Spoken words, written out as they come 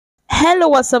Hello,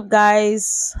 what's up,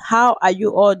 guys? How are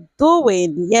you all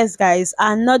doing? Yes, guys,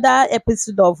 another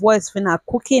episode of What is Phyna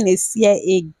Cooking is here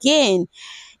again.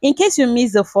 In case you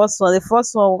missed the first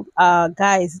one,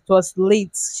 guys, it was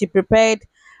late. She prepared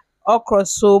okra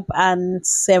soup and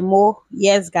semo.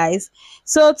 Yes, guys.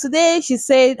 So today she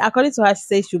said, according to her, she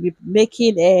said she'll be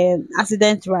making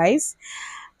accident rice.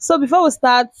 So before we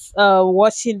start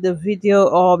watching the video,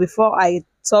 or before I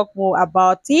talk more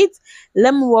about it,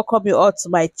 let me welcome you all to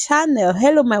my channel.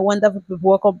 Hello, my wonderful people.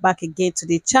 Welcome back again to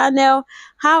the channel.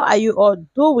 How are you all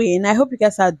doing? I hope you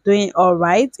guys are doing all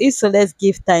right. If so, let's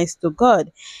give thanks to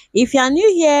God. If you are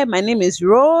new here, my name is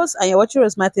Rose and you're watching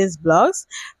Rose Martin's blogs.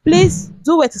 Please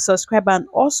do wait to subscribe and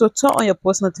also turn on your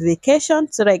post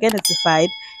notification so that I get notified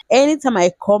anytime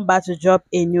I come back to drop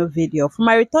a new video. For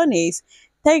my returnees,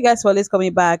 thank you guys for always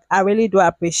coming back. I really do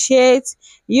appreciate.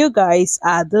 You guys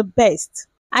are the best.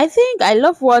 I think I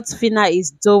love what Phyna is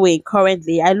doing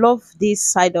currently. I love this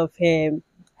side of her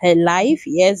life.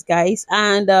 Yes, guys,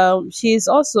 and she's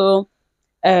also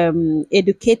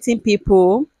educating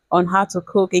people on how to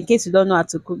cook. In case you don't know how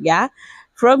to cook, yeah,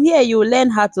 from here you will learn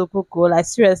how to cook. Oh, like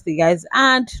seriously, guys,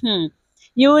 and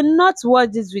you will not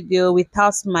watch this video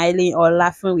without smiling or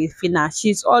laughing with Phyna.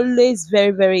 She's always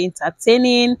very, very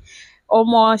entertaining.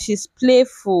 Almost she's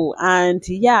playful, and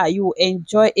yeah, you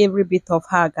enjoy every bit of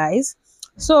her, guys.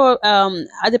 So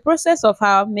at the process of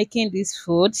her making this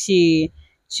food, she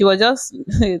was just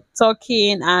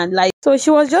talking, and like, so she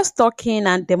was just talking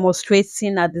and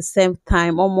demonstrating at the same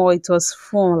time. Almost it was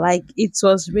fun, like it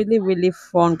was really, really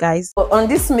fun, guys. On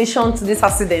this mission to this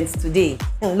accident today,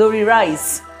 Lori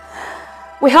Rice,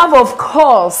 we have, of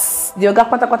course, the Oga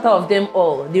Patapata of them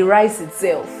all, the rice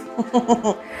itself.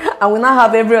 And we now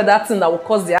have every other thing that will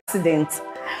cause the accident.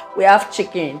 We have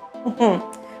chicken.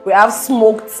 We have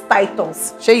smoked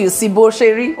titus. Shey you see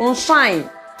bosheri on shine.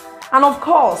 And of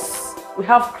course, we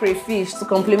have crayfish to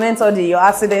complement all your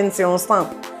accidents, you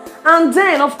understand? And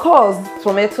then, of course,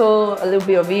 tomato, a little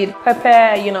bit of it,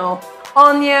 pepper, you know,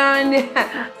 onion,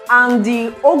 and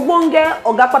the ogbonge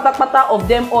Oga Patapata of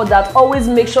them all that always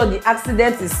make sure the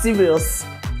accident is serious.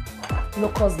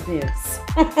 Locust beans.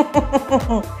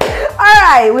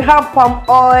 Alright, we have palm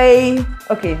oil.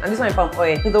 Okay, and this one is palm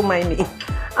oil, don't mind me.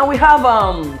 And we have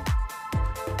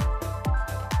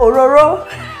Ororo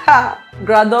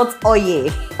Gradot oil.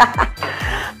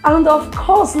 And of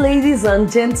course, ladies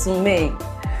and gentlemen,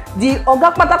 the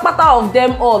Oga Patapata of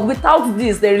them all. Without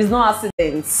this, there is no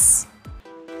accidents.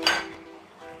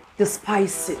 The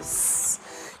spices,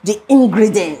 the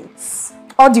ingredients,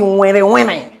 all the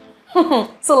winning.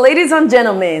 So, ladies and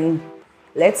gentlemen,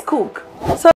 let's cook.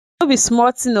 So, Don't be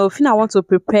smart, you know. Phyna want to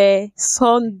prepare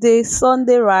Sunday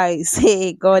rice.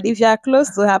 Hey God, if you are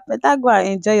close to her, better go and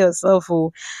enjoy yourself.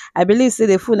 Oh, I believe say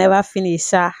the food never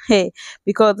finish. Hey,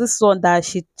 because this one that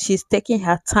she's taking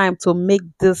her time to make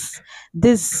this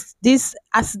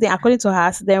accident, according to her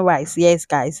accident rice. Yes,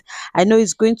 guys, I know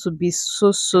it's going to be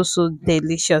so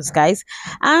delicious, guys.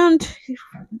 And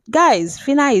guys,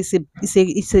 Phyna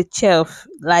is a chef.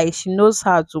 Like, she knows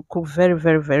how to cook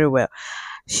very well.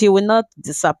 She will not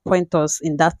disappoint us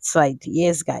in that side.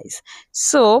 Yes, guys.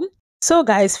 So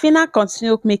guys, Phyna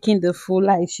continued making the food.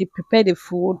 Like, she prepared the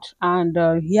food, and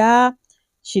yeah,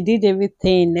 she did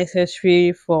everything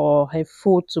necessary for her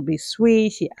food to be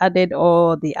sweet. She added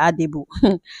all the edible.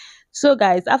 So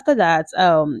guys, after that,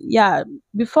 yeah,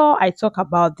 before I talk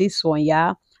about this one,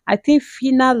 yeah, I think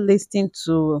Phyna listened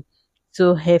to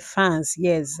her fans.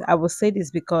 Yes, I will say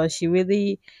this because she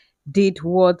really did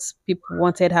what people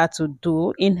wanted her to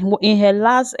do. In her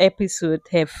last episode,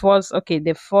 her first, okay,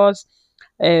 the first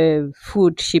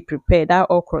food she prepared, that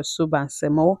okra soup and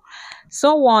semo,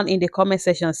 someone in the comment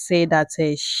section said that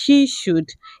she should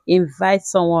invite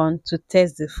someone to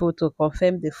test the food, to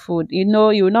confirm the food. You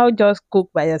know, you will not just cook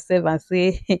by yourself and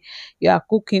say you are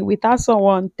cooking without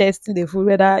someone testing the food.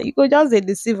 Whether you could just dey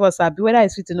deceive us, abi whether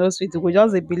it's sweet or not sweet, we could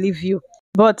just dey believe you.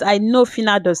 But I know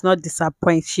Phyna does not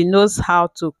disappoint. She knows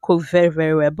how to cook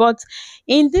very well. But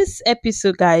in this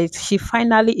episode, guys, she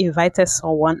finally invited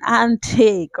someone, and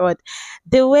hey God,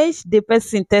 the way the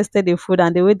person tested the food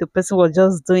and the way the person was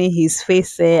just doing his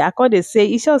face, I can't dey say,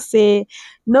 he just say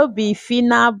no be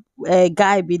Phyna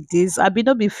guy be this, I be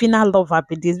no be Phyna lover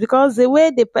be this, because the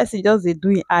way the person just dey do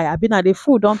it, I be na the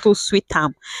food don't too sweet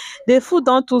am. The food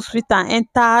don't too sweet and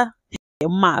enter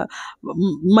my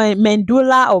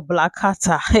medulla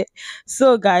oblongata.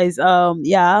 So guys,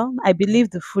 yeah, I believe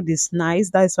the food is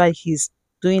nice. That's why he's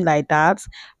doing like that.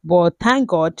 But thank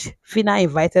God, Phyna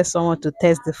invited someone to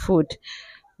test the food,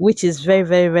 which is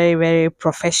very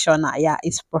professional. Yeah,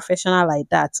 it's professional like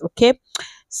that. Okay.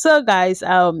 So guys,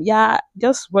 yeah,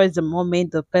 just was the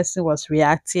moment the person was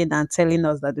reacting and telling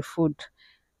us that the food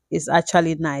is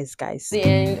actually nice, guys. The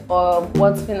end of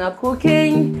what's been our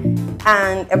cooking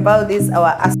and about this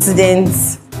our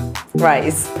accident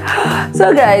rice.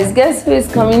 So guys, guess who is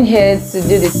coming here to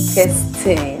do the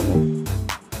testing?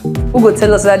 Who go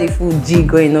tell us whether the food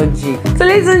jig or not jig? So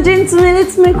ladies and gentlemen,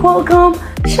 let's make welcome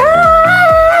Sean.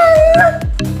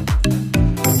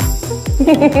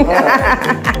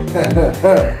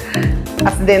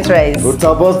 Accident rice.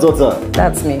 Utabo's daughter,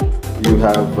 That's me. you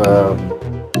have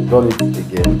done it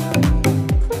again.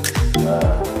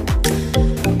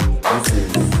 This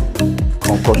is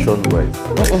concussion rice.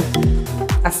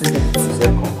 Accident. You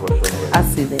said concussion rice.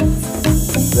 Accident.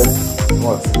 Let's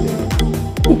not accident.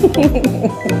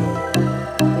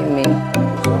 You mean?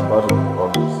 So I'm part of the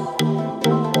promise.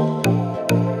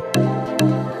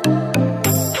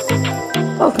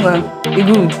 Oh man, be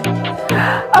good.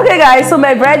 Okay guys, so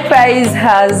my bread price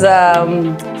has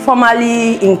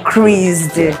formally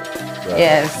increased. Yeah.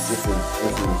 Yes. This is. This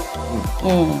is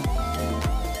good.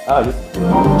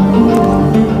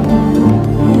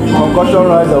 Concussion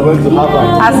rice, I went to Harvard.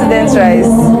 Accident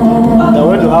rice. I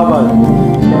went to Harvard.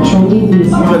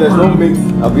 So there's no meat.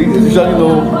 There's usually no.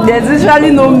 There's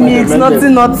usually no meat,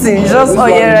 nothing, just This oil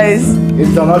one rice. is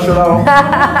international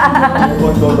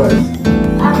concussion rice.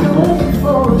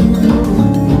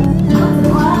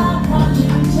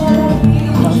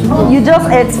 You just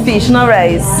ate fish, not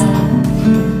rice.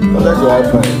 But that's your high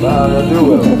five. Nah, you're doing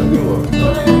well. You're doing well.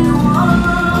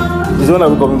 This one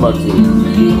I'm coming back to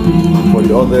for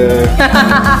the other.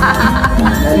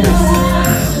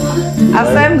 As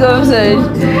time goes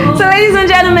on. So ladies and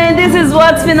gentlemen, this is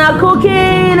what's been our cooking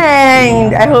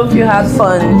and I hope you had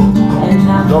fun.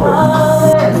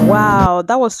 Wow,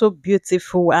 that was so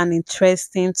beautiful and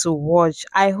interesting to watch.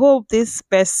 I hope this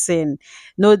person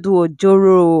no do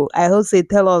ojoro. I hope they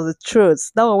tell us the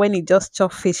truth. That was when he just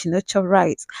chop fish, you know, chop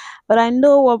rice. But I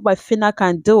know what my Phyna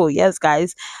can do. Yes,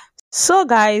 guys. So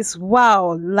guys,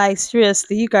 wow, like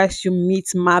seriously, you guys should meet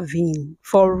Marvin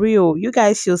for real. You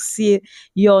guys should see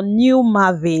your new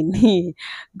Marvin.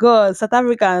 God, South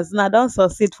Africans now don't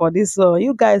succeed for this one.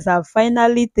 You guys are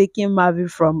finally taking Marvin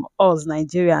from us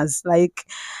Nigerians. Like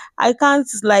I can't,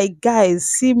 like, guys,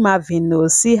 see Marvin, no,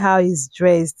 see how he's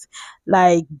dressed.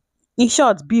 Like, in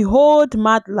short, behold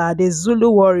Matla, the Zulu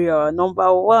warrior,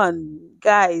 number one,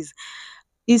 guys.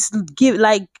 It's give,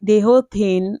 like, the whole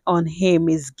thing on him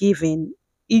is giving.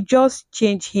 It just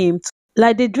changed him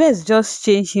like the dress just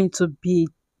changed him to be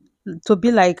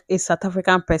like a South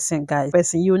African person, guys.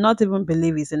 Person you will not even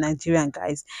believe he's a Nigerian,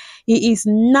 guys. He is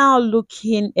now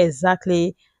looking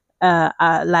exactly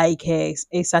like a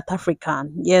South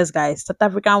African. Yes, guys, South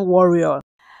African warrior.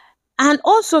 And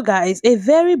also, guys, a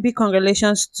very big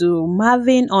congratulations to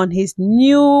Marvin on his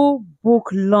new book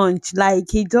launch. Like,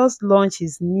 he just launched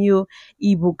his new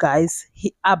ebook, guys,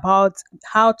 about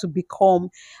how to be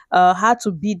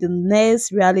the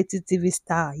next reality TV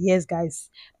star. Yes, guys,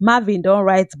 Marvin don't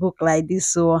write book like this,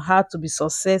 so how to be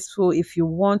successful if you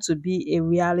want to be a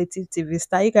reality TV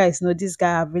star. You guys know this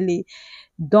guy have really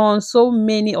done so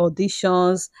many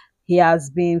auditions. He has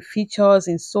been featured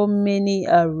in so many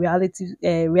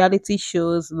reality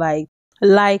shows like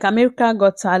American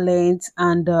Got Talent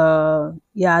and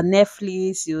yeah,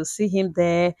 Netflix. You'll see him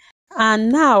there. And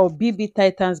now BB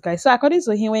Titans, guys. So according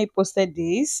to him, when he posted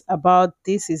this about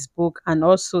this his book and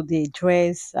also the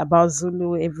dress about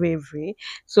Zulu every.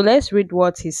 So let's read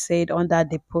what he said under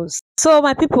the post. So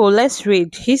my people, let's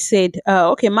read. He said,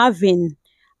 okay, Marvin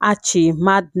Archie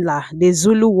Madla, the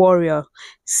Zulu warrior,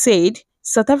 said,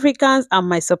 South Africans are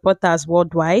my supporters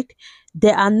worldwide.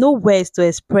 There are no words to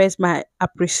express my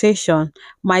appreciation.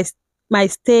 My my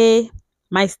stay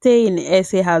my stay in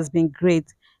SA has been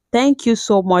great. Thank you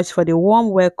so much for the warm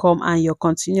welcome and your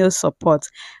continued support.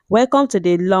 Welcome to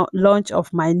the launch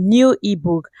of my new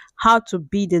ebook, How to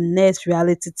Be the Next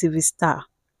Reality TV Star.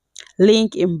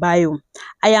 Link in bio.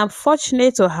 I am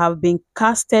fortunate to have been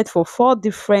casted for 4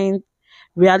 different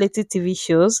reality TV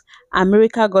shows: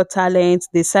 America Got Talent,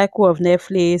 The Cycle of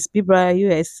Netflix, Bibra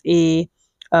USA,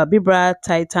 Bibra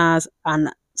Titans, and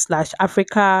slash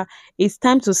Africa. It's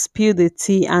time to spill the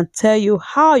tea and tell you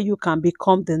how you can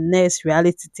become the next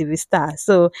reality TV star.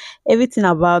 So everything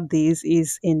about this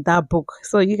is in that book.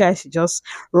 So you guys should just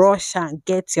rush and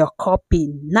get your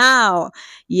copy now.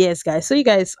 Yes, guys. So you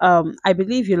guys, I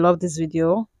believe you love this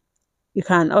video. You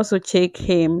can also check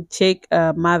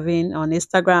Marvin on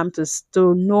Instagram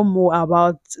to know more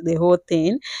about the whole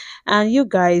thing. And you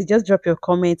guys just drop your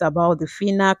comment about the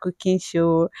Phyna cooking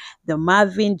show, the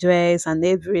Marvin dress, and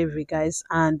every guys.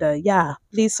 And yeah,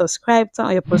 please subscribe, turn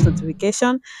on your post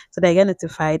notification so that you get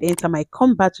notified anytime I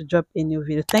come back to drop a new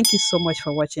video. Thank you so much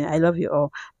for watching. I love you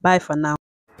all. Bye for now.